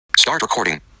Start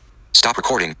recording. Stop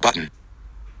recording button.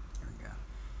 There we go.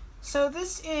 So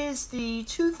this is the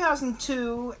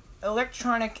 2002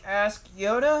 electronic Ask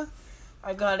Yoda.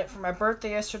 I got it for my birthday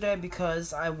yesterday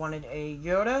because I wanted a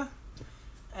Yoda.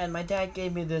 And my dad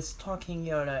gave me this talking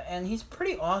Yoda. And he's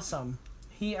pretty awesome.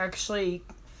 He actually...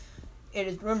 It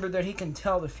is remembered that he can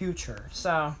tell the future.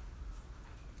 So...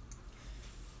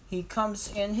 He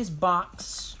comes in his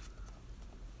box.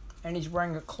 And he's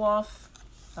wearing a cloth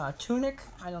tunic.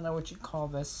 I don't know what you'd call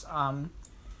this.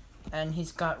 And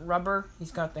he's got rubber.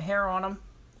 He's got the hair on him.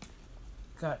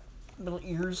 Got little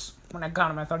ears. When I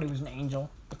got him, I thought he was an angel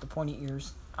with the pointy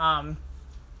ears.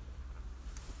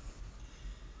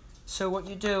 So what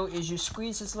you do is you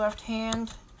squeeze his left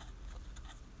hand.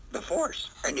 The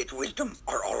Force and its wisdom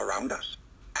are all around us.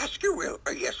 Ask your will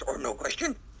a yes or no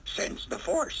question. Sense the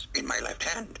Force in my left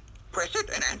hand. Press it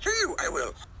and answer you, I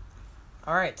will.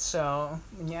 Alright, so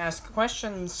when you ask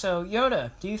questions, so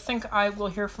Yoda, do you think I will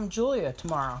hear from Julia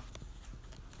tomorrow?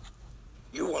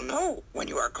 You will know when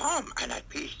you are calm and at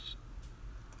peace.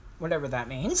 Whatever that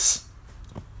means.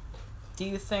 Do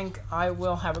you think I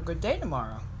will have a good day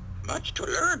tomorrow? Much to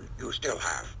learn you still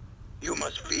have. You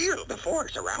must feel the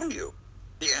Force around you.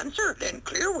 The answer then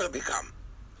clear will become.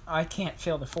 I can't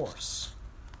feel the Force.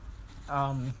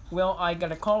 Will I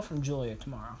get a call from Julia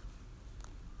tomorrow?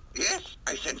 Yes,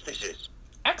 I sense this is.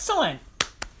 Excellent!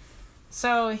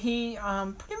 So he,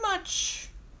 pretty much,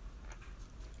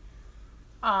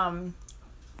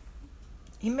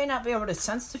 he may not be able to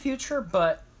sense the future,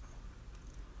 but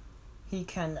he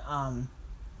can,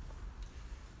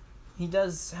 he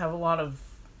does have a lot of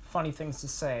funny things to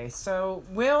say. So,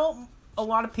 will a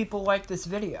lot of people like this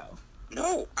video?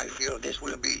 No, I feel this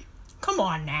will be... Come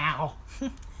on now!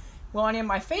 Will any of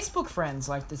my Facebook friends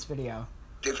like this video?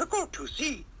 difficult to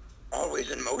see.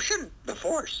 Always in motion, the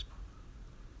Force.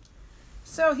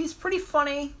 So he's pretty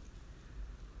funny.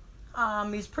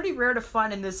 He's pretty rare to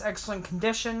find in this excellent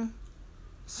condition.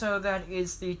 So that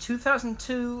is the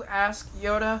 2002 Ask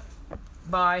Yoda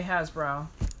by Hasbro.